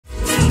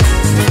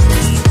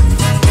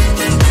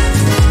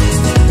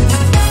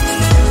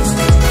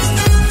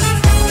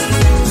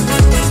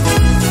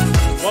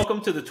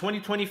to the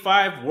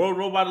 2025 World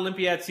Robot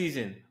Olympiad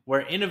season,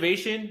 where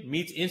innovation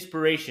meets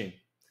inspiration.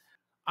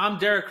 I'm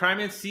Derek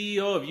Kryman,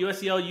 CEO of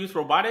USEL Youth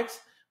Robotics,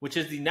 which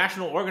is the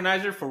national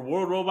organizer for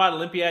World Robot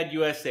Olympiad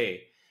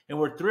USA, and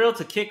we're thrilled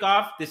to kick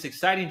off this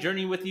exciting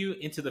journey with you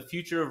into the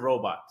future of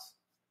robots.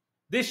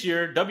 This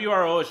year,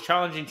 WRO is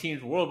challenging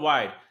teams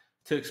worldwide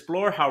to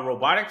explore how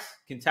robotics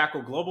can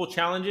tackle global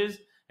challenges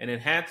and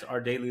enhance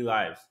our daily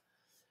lives.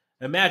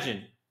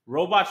 Imagine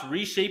robots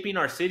reshaping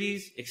our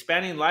cities,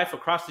 expanding life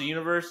across the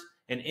universe,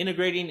 and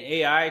integrating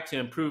AI to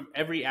improve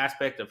every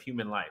aspect of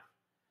human life.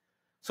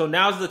 So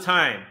now's the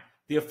time.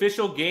 The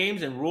official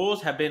games and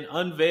rules have been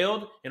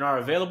unveiled and are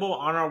available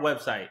on our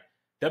website,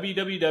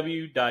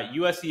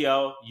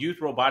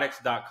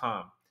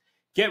 www.uselyouthrobotics.com.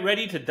 Get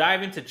ready to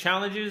dive into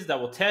challenges that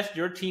will test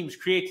your team's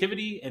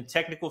creativity and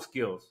technical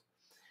skills.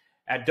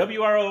 At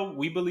WRO,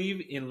 we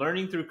believe in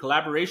learning through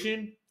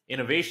collaboration,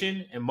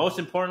 innovation, and most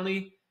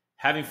importantly,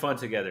 having fun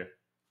together.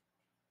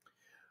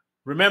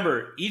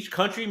 Remember, each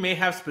country may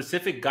have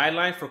specific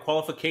guidelines for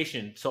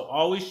qualification, so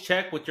always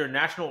check with your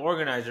national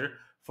organizer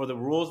for the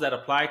rules that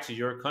apply to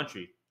your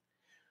country.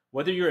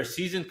 Whether you're a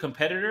seasoned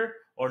competitor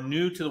or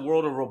new to the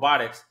world of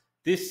robotics,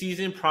 this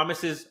season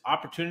promises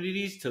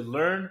opportunities to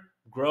learn,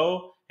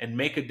 grow, and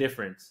make a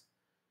difference.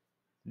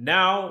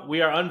 Now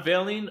we are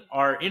unveiling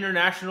our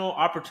international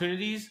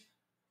opportunities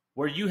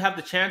where you have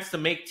the chance to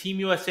make Team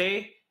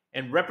USA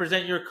and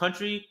represent your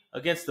country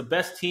against the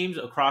best teams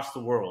across the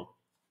world.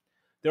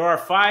 There are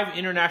 5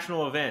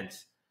 international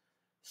events,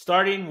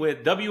 starting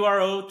with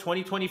WRO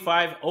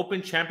 2025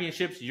 Open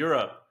Championships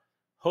Europe,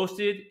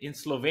 hosted in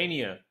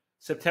Slovenia,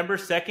 September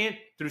 2nd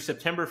through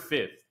September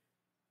 5th.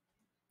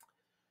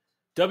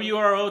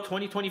 WRO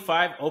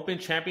 2025 Open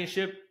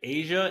Championship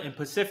Asia and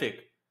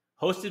Pacific,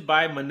 hosted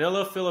by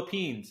Manila,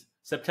 Philippines,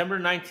 September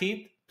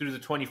 19th through the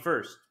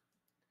 21st.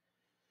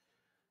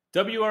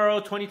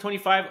 WRO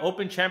 2025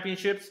 Open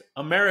Championships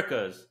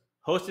Americas,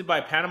 hosted by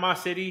Panama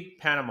City,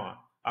 Panama,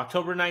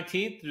 October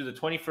 19th through the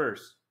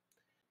 21st.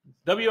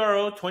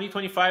 WRO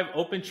 2025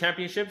 Open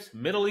Championships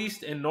Middle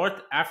East and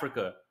North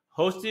Africa,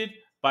 hosted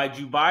by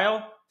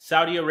Jubail,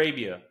 Saudi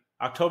Arabia,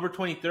 October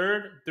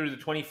 23rd through the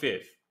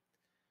 25th.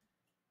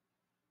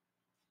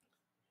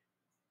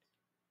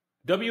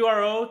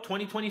 WRO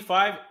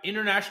 2025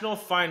 International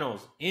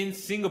Finals in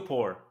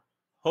Singapore,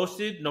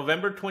 hosted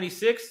November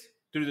 26th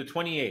through the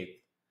 28th.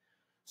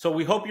 So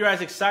we hope you're as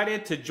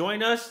excited to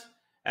join us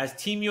as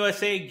Team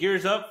USA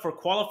gears up for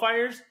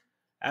qualifiers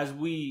as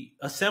we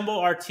assemble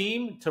our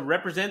team to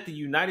represent the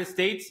United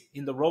States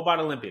in the Robot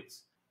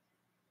Olympics.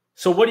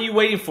 So what are you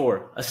waiting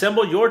for?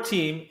 Assemble your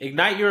team,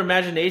 ignite your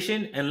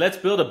imagination, and let's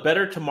build a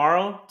better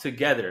tomorrow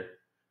together.